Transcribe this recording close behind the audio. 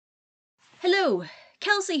Hello,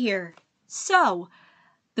 Kelsey here. So,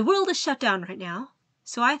 the world is shut down right now,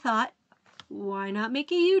 so I thought, why not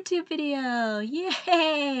make a YouTube video?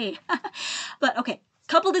 Yay! But okay,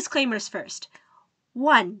 couple disclaimers first.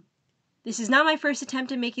 One, this is not my first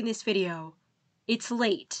attempt at making this video. It's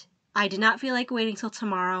late. I did not feel like waiting till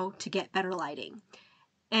tomorrow to get better lighting.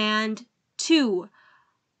 And two,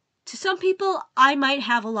 to some people, I might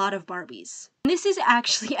have a lot of Barbies. And this is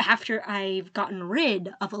actually after I've gotten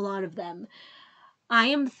rid of a lot of them. I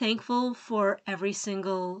am thankful for every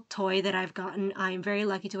single toy that I've gotten. I am very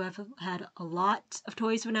lucky to have had a lot of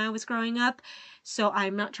toys when I was growing up, so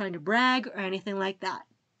I'm not trying to brag or anything like that.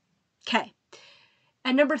 Okay.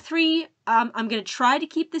 And number three, I'm going to try to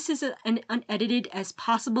keep this as unedited as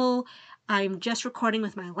possible. I'm just recording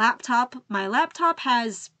with my laptop. My laptop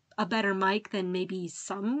has a better mic than maybe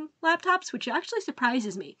some laptops, which actually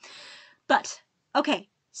surprises me. But, okay,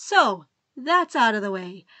 so that's out of the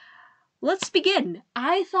way. Let's begin.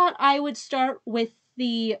 I thought I would start with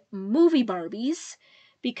the movie Barbies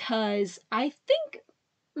because I think,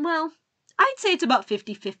 well, I'd say it's about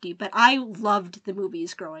 50-50, but I loved the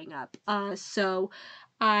movies growing up. So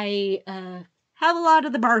I have a lot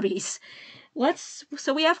of the Barbies.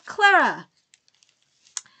 So we have Clara.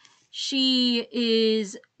 She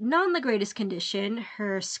is not in the greatest condition.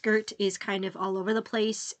 Her skirt is kind of all over the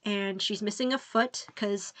place, and she's missing a foot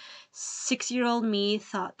because 6-year-old me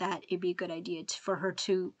thought that it'd be a good idea for her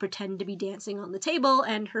to pretend to be dancing on the table,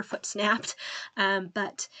 and her foot snapped.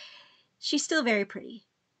 But she's still very pretty.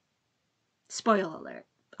 Spoiler alert.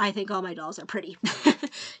 I think all my dolls are pretty.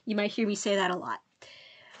 You might hear me say that a lot.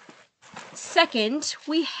 Second,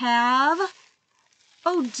 we have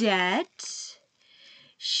Odette.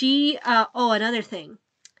 Another thing.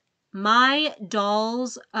 My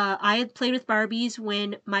dolls, I had played with Barbies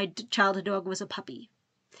when my childhood dog was a puppy.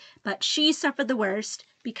 But she suffered the worst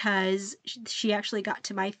because she actually got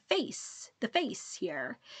to my face, the face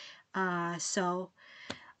here. So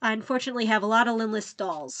I unfortunately have a lot of limbless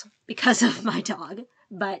dolls because of my dog.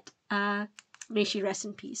 But may she rest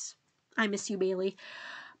in peace. I miss you, Bailey.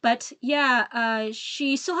 But yeah,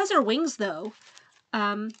 she still has her wings though.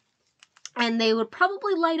 And they would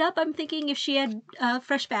probably light up, I'm thinking, if she had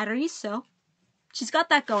fresh batteries, so she's got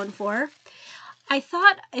that going for her. I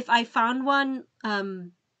thought if I found one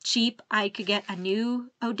cheap, I could get a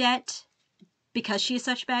new Odette because she is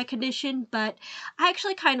such bad condition, but I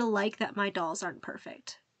actually kind of like that my dolls aren't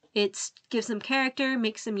perfect. It gives them character,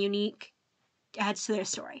 makes them unique, adds to their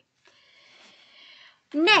story.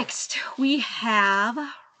 Next, we have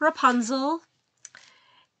Rapunzel.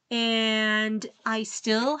 And I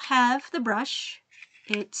still have the brush.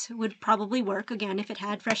 It would probably work, again, if it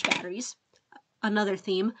had fresh batteries. Another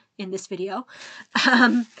theme in this video.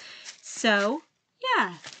 So,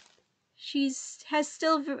 yeah. Has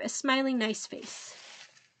still a smiling, nice face.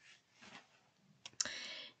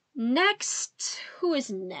 Next, who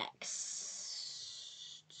is next?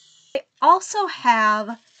 I also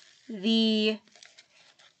have the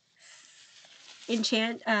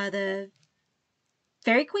the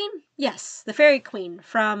Fairy Queen? Yes, the Fairy Queen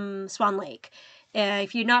from Swan Lake.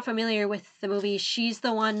 If you're not familiar with the movie, she's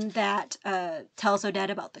the one that tells Odette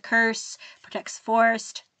about the curse, protects the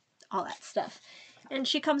forest, all that stuff. And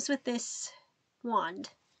she comes with this wand.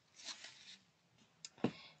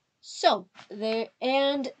 So,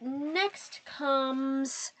 and next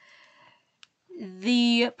comes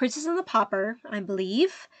the Princess and the Pauper, I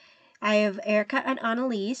believe. I have Erica and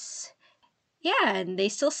Annalise. Yeah, and they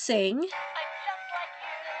still sing.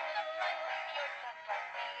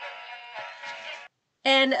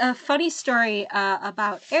 And a funny story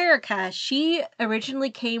about Erica, she originally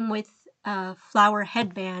came with a flower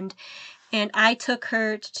headband, and I took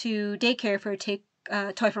her to daycare for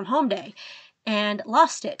a Toy from Home Day, and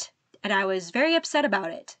lost it, and I was very upset about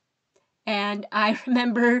it. And I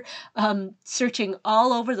remember searching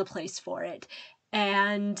all over the place for it,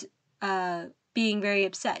 and being very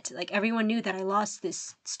upset. Like, everyone knew that I lost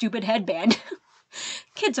this stupid headband.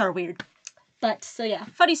 Kids are weird. But, so yeah,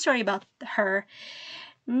 funny story about her.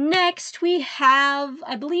 Next, we have,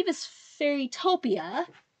 I believe it's Fairytopia.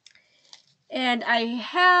 And I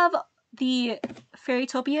have the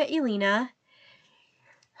Fairytopia Elena.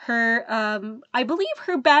 Her, I believe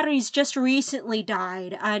her batteries just recently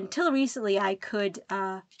died. Until recently, I could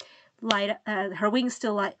her wings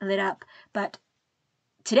still lit up. But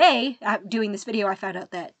today, doing this video, I found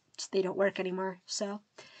out that they don't work anymore. So,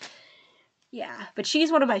 yeah. But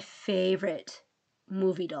she's one of my favorite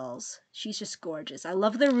movie dolls. She's just gorgeous. I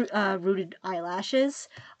love the rooted eyelashes.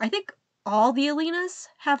 I think all the Elenas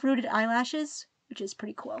have rooted eyelashes, which is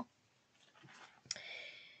pretty cool.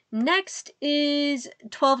 Next is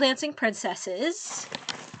 12 Dancing Princesses.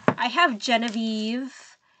 I have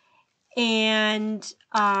Genevieve and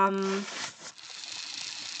her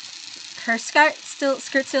skirt still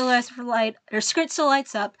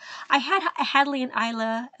lights up. I had Hadley and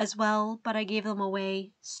Isla as well, but I gave them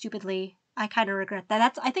away stupidly. I kind of regret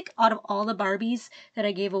that. I think out of all the Barbies that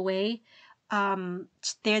I gave away,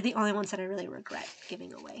 they're the only ones that I really regret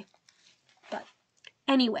giving away. But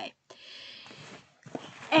anyway.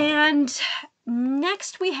 And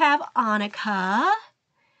next we have Annika.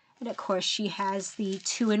 And of course she has the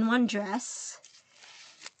 2-in-1 dress.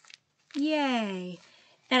 Yay.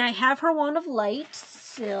 And I have her wand of light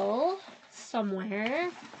still somewhere.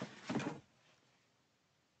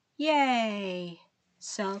 Yay.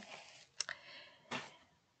 So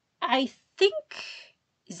I think,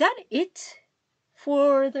 is that it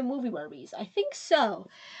for the movie Barbies? I think so.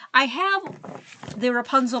 I have the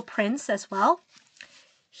Rapunzel Prince as well.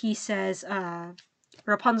 He says,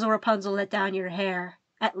 Rapunzel, Rapunzel, let down your hair,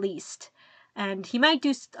 at least. And he might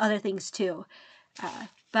do other things too.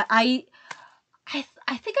 But I think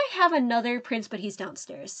I have another prince, but he's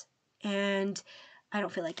downstairs. And I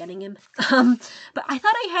don't feel like getting him. But I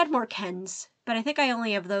thought I had more Kens. But I think I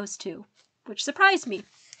only have those two, which surprised me.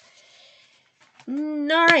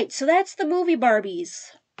 Alright, so that's the movie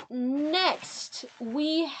Barbies. Next,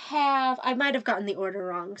 we have... I might have gotten the order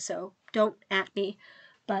wrong, so don't at me.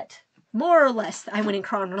 But more or less, I went in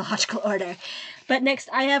chronological order. But next,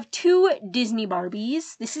 I have 2 Disney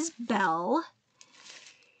Barbies. This is Belle.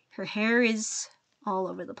 Her hair is all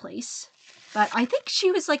over the place. But I think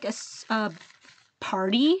she was like a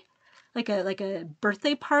party, like a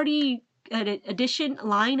birthday party edition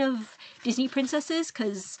line of Disney princesses,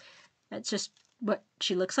 because that's just what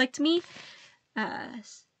she looks like to me. And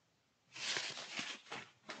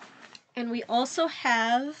we also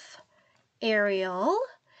have Ariel.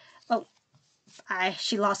 Oh,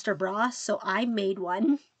 she lost her bra, so I made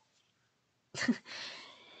one.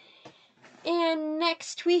 And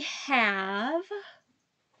next we have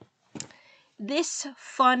this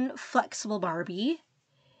fun, flexible Barbie.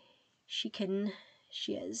 She can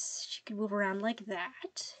move around like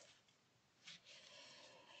that.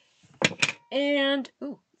 And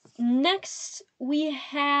next we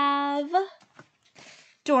have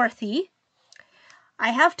Dorothy. I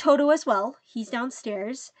have Toto as well. He's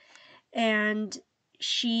downstairs. And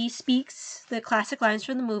she speaks the classic lines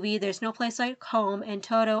from the movie, "There's no place like home," and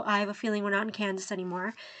 "Toto, I have a feeling we're not in Kansas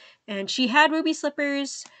anymore." And she had ruby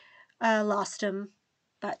slippers, lost them,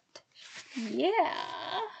 but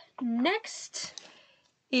yeah. Next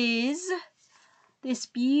is this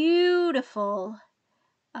beautiful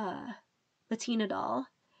Latina doll.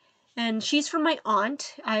 And she's from my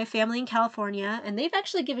aunt. I have family in California, and they've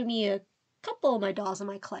actually given me a couple of my dolls in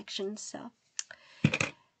my collection, so...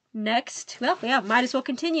 Next, well, yeah, might as well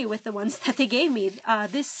continue with the ones that they gave me.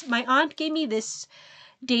 My aunt gave me this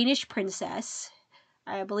Danish princess.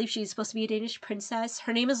 I believe she's supposed to be a Danish princess.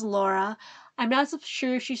 Her name is Laura. I'm not so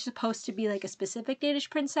sure if she's supposed to be like a specific Danish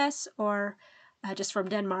princess or just from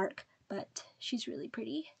Denmark, but she's really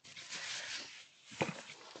pretty.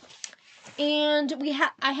 And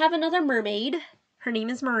I have another mermaid. Her name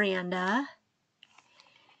is Miranda.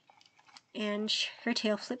 And her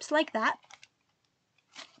tail flips like that.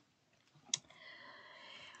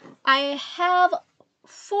 I have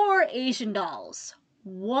 4 Asian dolls.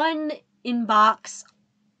 One in box.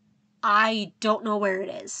 I don't know where it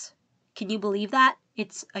is. Can you believe that?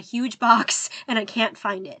 It's a huge box and I can't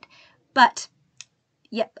find it. But,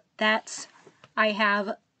 yep, I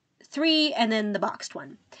have 3 and then the boxed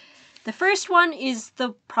one. The first one is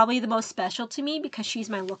probably the most special to me because she's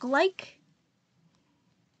my lookalike.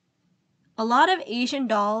 A lot of Asian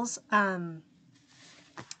dolls have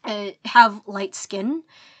light skin.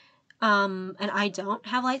 And I don't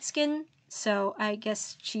have light skin, so I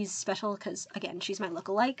guess she's special because, again, she's my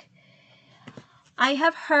lookalike. I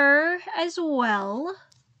have her as well.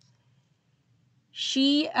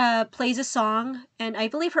 She plays a song, and I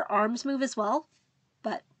believe her arms move as well,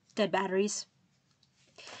 but dead batteries.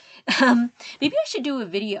 Maybe I should do a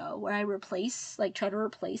video where I try to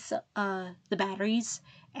replace the batteries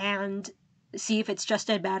and see if it's just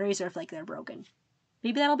dead batteries or if they're broken.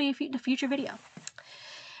 Maybe that'll be a future video.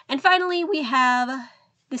 And finally, we have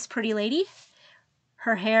this pretty lady.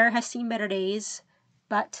 Her hair has seen better days,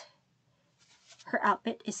 but her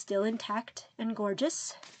outfit is still intact and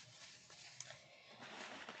gorgeous.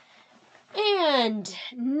 And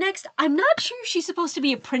next, I'm not sure if she's supposed to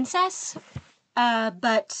be a princess,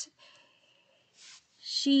 but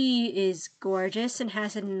she is gorgeous and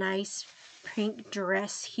has a nice pink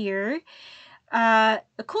dress here.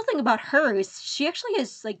 the cool thing about her is she actually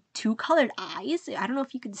has like 2 colored eyes. I don't know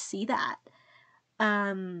if you can see that.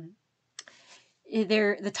 The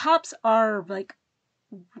tops are like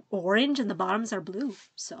orange and the bottoms are blue.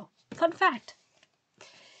 So, fun fact.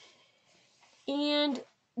 And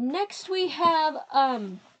next we have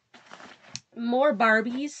more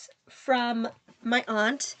Barbies from my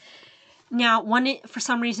aunt. Now, for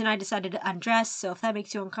some reason I decided to undress, so if that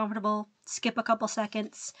makes you uncomfortable, skip a couple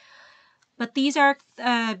seconds. But these are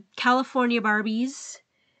California Barbies.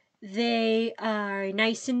 They are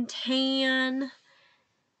nice and tan.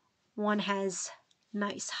 One has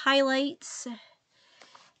nice highlights.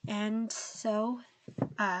 And so,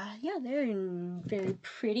 yeah, they're very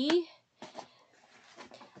pretty.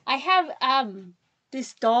 I have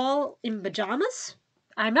this doll in pajamas.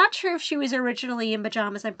 I'm not sure if she was originally in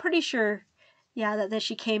pajamas. I'm pretty sure, yeah, that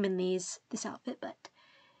she came in this outfit, but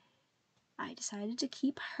I decided to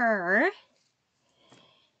keep her.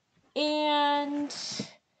 And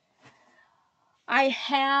I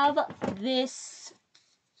have this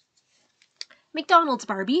McDonald's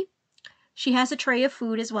Barbie. She has a tray of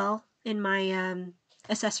food as well in my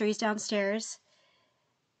accessories downstairs.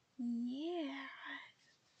 Yeah.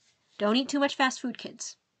 Don't eat too much fast food,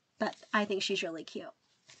 kids. But I think she's really cute.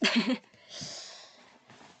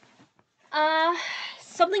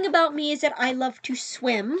 Something about me is that I love to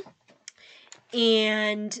swim.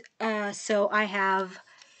 And so I have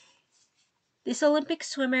this Olympic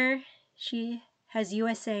swimmer. She has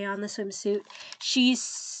USA on the swimsuit.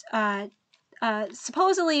 She's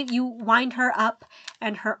supposedly you wind her up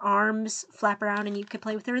and her arms flap around and you can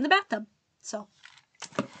play with her in the bathtub. So,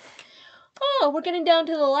 we're getting down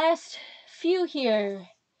to the last few here.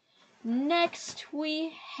 Next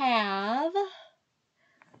we have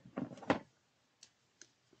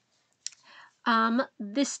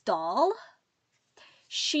this doll.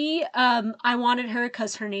 She I wanted her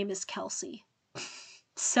because her name is Kelsey.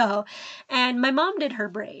 So, and my mom did her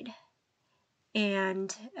braid.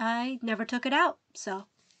 And I never took it out, so.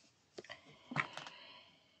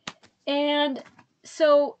 And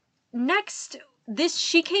so next,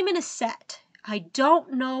 she came in a set. I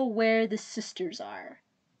don't know where the sisters are,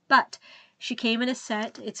 but she came in a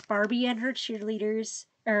set. It's Barbie and her cheerleaders,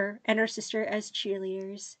 and her sister as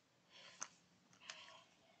cheerleaders.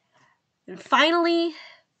 And finally,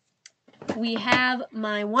 we have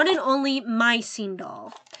my one and only Mycene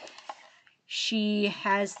doll. She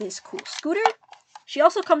has this cool scooter. She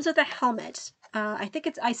also comes with a helmet. I think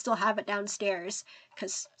I still have it downstairs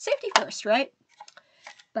because safety first, right?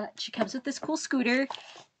 But she comes with this cool scooter,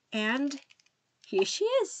 and here she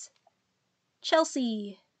is,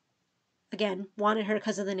 Chelsea. Again, wanted her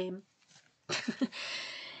because of the name.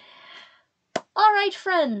 All right,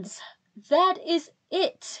 friends, that is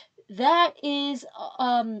it. That is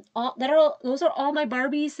those are all my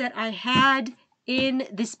Barbies that I had in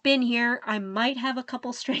this bin here. I might have a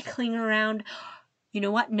couple strangling around. You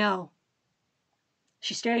know what? No.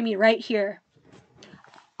 She's staring at me right here.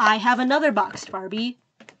 I have another boxed Barbie.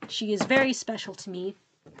 She is very special to me.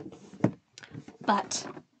 But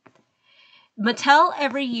Mattel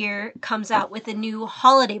every year comes out with a new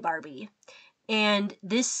holiday Barbie. And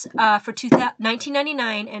this, for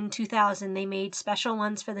 1999 and 2000, they made special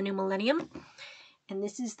ones for the new millennium. And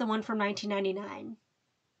this is the one from 1999.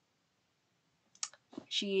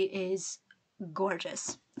 She is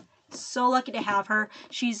gorgeous. So lucky to have her.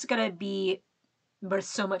 She's going to be worth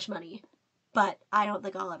so much money. But I don't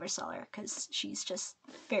think I'll ever sell her because she's just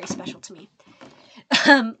very special to me.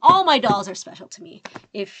 All my dolls are special to me,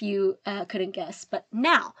 if you couldn't guess. But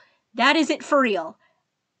now, that is it for real.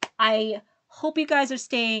 I hope you guys are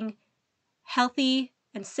staying healthy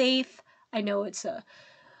and safe. I know it's a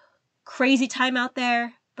crazy time out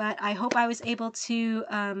there, but I hope I was able to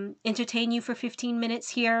entertain you for 15 minutes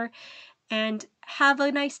here. And have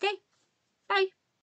a nice day. Bye.